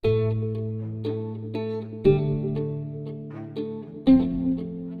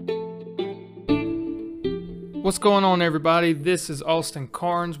What's going on, everybody? This is Austin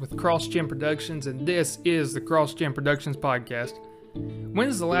Carnes with Cross Gen Productions, and this is the Cross Gen Productions podcast. When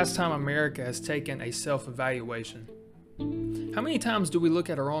is the last time America has taken a self-evaluation? How many times do we look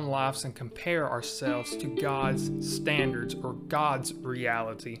at our own lives and compare ourselves to God's standards or God's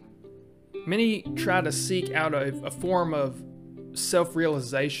reality? Many try to seek out a form of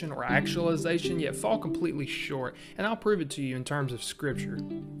self-realization or actualization, yet fall completely short, and I'll prove it to you in terms of Scripture.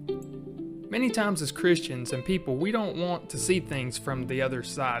 Many times as Christians and people, we don't want to see things from the other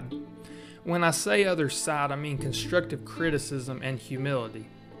side. When I say other side, I mean constructive criticism and humility.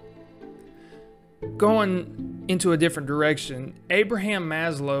 Going into a different direction, Abraham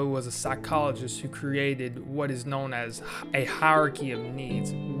Maslow was a psychologist who created what is known as a hierarchy of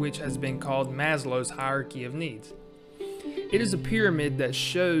needs, which has been called Maslow's hierarchy of needs. It is a pyramid that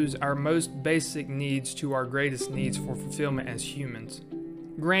shows our most basic needs to our greatest needs for fulfillment as humans.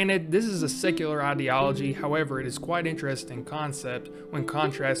 Granted, this is a secular ideology, however, it is quite an interesting concept when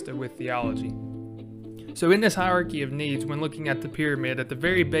contrasted with theology. So in this hierarchy of needs, when looking at the pyramid, at the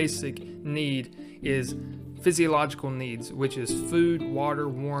very basic need is physiological needs, which is food, water,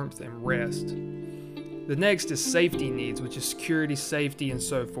 warmth, and rest. The next is safety needs, which is security, safety, and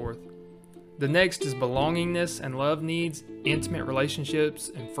so forth. The next is belongingness and love needs, intimate relationships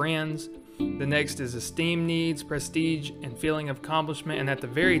and friends. The next is esteem needs, prestige, and feeling of accomplishment. And at the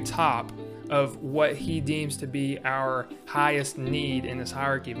very top of what he deems to be our highest need in this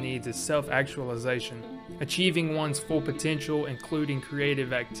hierarchy of needs is self-actualization, achieving one's full potential, including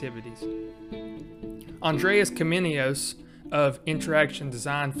creative activities. Andreas Comenius of Interaction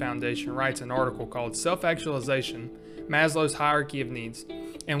Design Foundation writes an article called Self-Actualization, Maslow's Hierarchy of Needs,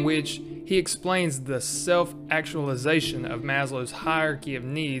 in which he explains the self-actualization of Maslow's hierarchy of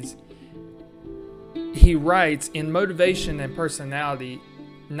needs. He writes, in Motivation and Personality,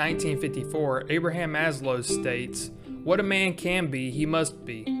 1954, Abraham Maslow states, "What a man can be, he must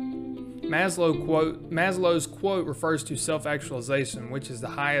be." Maslow's quote refers to self-actualization, which is the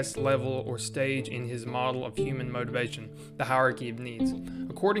highest level or stage in his model of human motivation, the hierarchy of needs.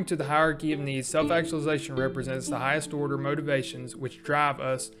 According to the hierarchy of needs, self-actualization represents the highest order motivations which drive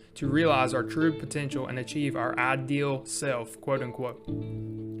us to realize our true potential and achieve our ideal self, quote unquote.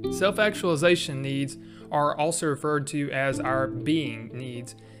 Self-actualization needs are also referred to as our being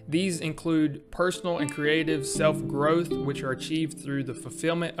needs. These include personal and creative self-growth, which are achieved through the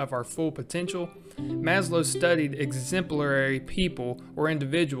fulfillment of our full potential. Maslow studied exemplary people or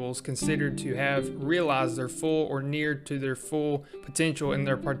individuals considered to have realized their full or near to their full potential in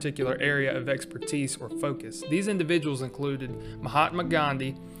their particular area of expertise or focus. These individuals included Mahatma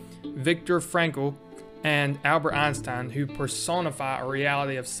Gandhi, Viktor Frankl, and Albert Einstein, who personify a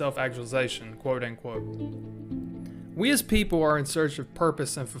reality of self-actualization, quote unquote. We as people are in search of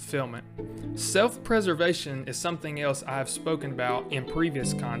purpose and fulfillment. Self-preservation is something else I have spoken about in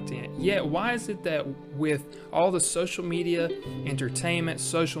previous content. Yet, why is it that with all the social media, entertainment,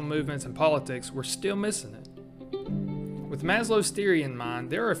 social movements, and politics, we're still missing it? With Maslow's theory in mind,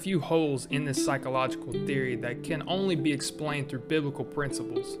 there are a few holes in this psychological theory that can only be explained through biblical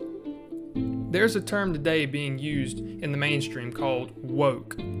principles. There's a term today being used in the mainstream called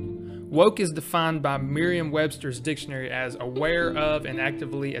woke. Woke is defined by Merriam-Webster's dictionary as aware of and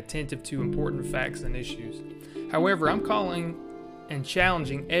actively attentive to important facts and issues. However, I'm calling and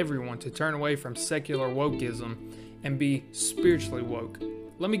challenging everyone to turn away from secular wokeism and be spiritually woke.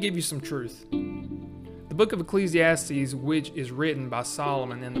 Let me give you some truth. The book of Ecclesiastes, which is written by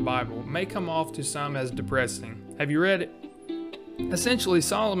Solomon in the Bible, may come off to some as depressing. Have you read it? Essentially,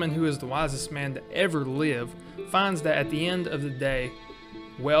 Solomon, who is the wisest man to ever live, finds that at the end of the day,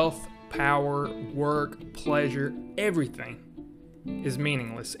 wealth, power, work, pleasure, everything is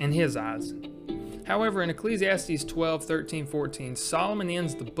meaningless in his eyes. However, in Ecclesiastes 12, 13, 14, Solomon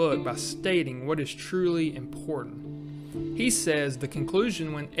ends the book by stating what is truly important. He says the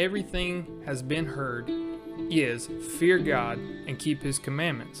conclusion when everything has been heard is fear God and keep his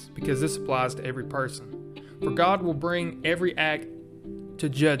commandments, because this applies to every person. For God will bring every act to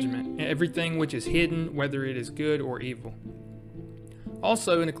judgment, and everything which is hidden, whether it is good or evil.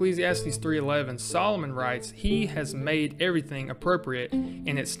 Also in Ecclesiastes 3:11, Solomon writes, "He has made everything appropriate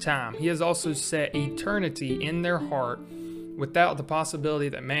in its time. He has also set eternity in their heart, without the possibility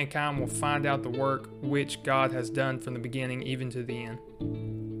that mankind will find out the work which God has done from the beginning even to the end."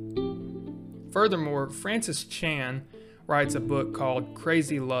 Furthermore, Francis Chan writes a book called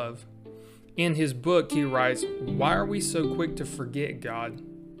Crazy Love. In his book, he writes, "Why are we so quick to forget God?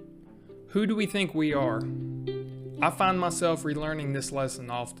 Who do we think we are?" I find myself relearning this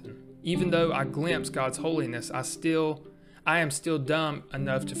lesson often. Even though I glimpse God's holiness, I am still dumb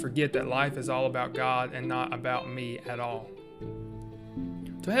enough to forget that life is all about God and not about me at all.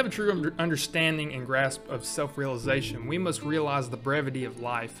 To have a true understanding and grasp of self-realization, we must realize the brevity of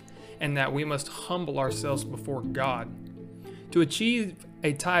life and that we must humble ourselves before God. To achieve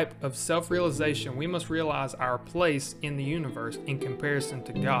a type of self-realization, we must realize our place in the universe in comparison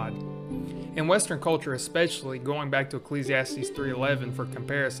to God. In Western culture especially, going back to Ecclesiastes 3:11 for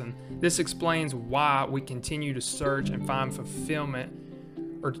comparison, this explains why we continue to search and find fulfillment,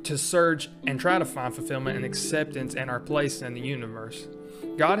 or to search and try to find fulfillment and acceptance and our place in the universe.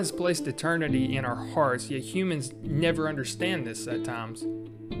 God has placed eternity in our hearts, yet humans never understand this at times,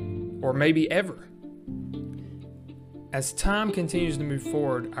 or maybe ever. As time continues to move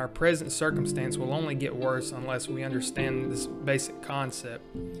forward, our present circumstance will only get worse unless we understand this basic concept.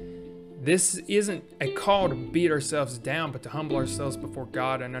 This isn't a call to beat ourselves down, but to humble ourselves before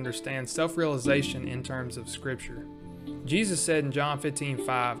God and understand self-realization in terms of Scripture. Jesus said in John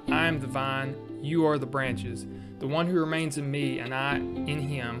 15:5, I am the vine, you are the branches. The one who remains in me and I in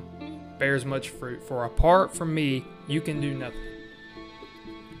him bears much fruit, for apart from me, you can do nothing.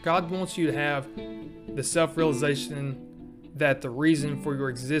 God wants you to have the self-realization that the reason for your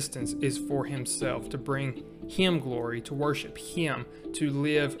existence is for Himself, to bring Him glory, to worship Him, to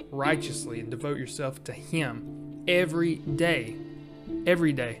live righteously and devote yourself to Him every day.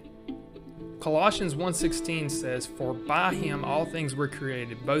 Every day. Colossians 1:16 says, For by Him all things were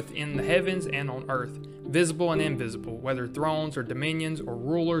created, both in the heavens and on earth, visible and invisible, whether thrones or dominions or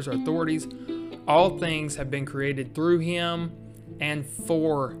rulers or authorities, all things have been created through Him and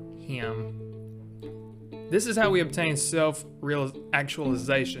for Him. This is how we obtain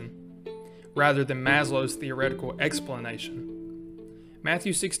self-actualization, rather than Maslow's theoretical explanation.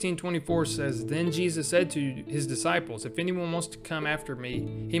 Matthew 16:24 says, Then Jesus said to His disciples, If anyone wants to come after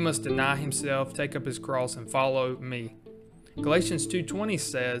me, he must deny himself, take up his cross, and follow me. Galatians 2:20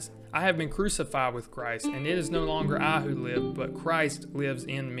 says, I have been crucified with Christ, and it is no longer I who live, but Christ lives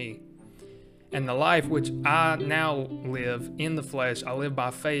in me. And the life which I now live in the flesh, I live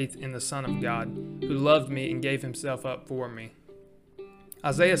by faith in the Son of God, who loved me and gave Himself up for me.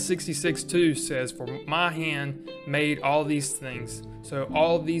 Isaiah 66:2 says, For my hand made all these things. So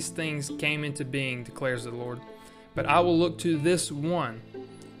all these things came into being, declares the Lord. But I will look to this one,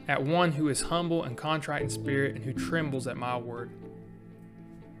 at one who is humble and contrite in spirit and who trembles at my word.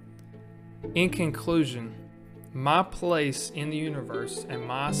 In conclusion, my place in the universe and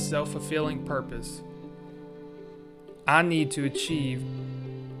my self-fulfilling purpose I need to achieve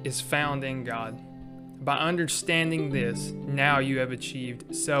is found in God. By understanding this, now you have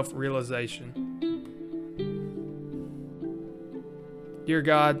achieved self-realization. Dear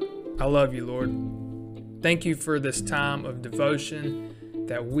God, I love you, Lord. Thank you for this time of devotion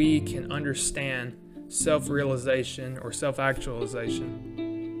that we can understand self-realization or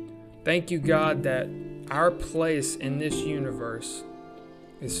self-actualization. Thank you, God, that our place in this universe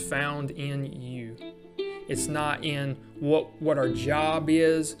is found in you. It's not in what our job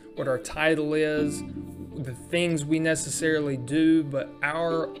is, what our title is, the things we necessarily do, but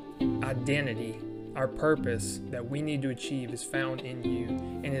our identity, our purpose that we need to achieve is found in you,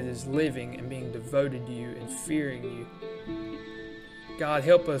 and it is living and being devoted to you and fearing you. God,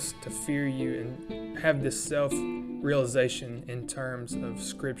 help us to fear you and have this self-realization in terms of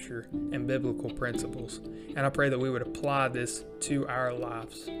Scripture and biblical principles. And I pray that we would apply this to our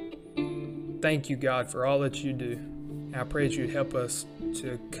lives. Thank you, God, for all that you do. And I pray that you'd help us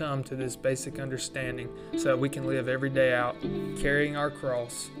to come to this basic understanding so that we can live every day out carrying our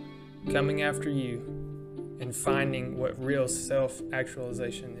cross, coming after you, and finding what real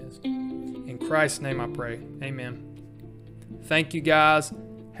self-actualization is. In Christ's name I pray. Amen. Thank you, guys.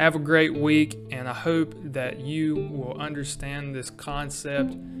 Have a great week, and I hope that you will understand this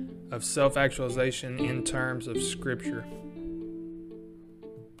concept of self-actualization in terms of Scripture.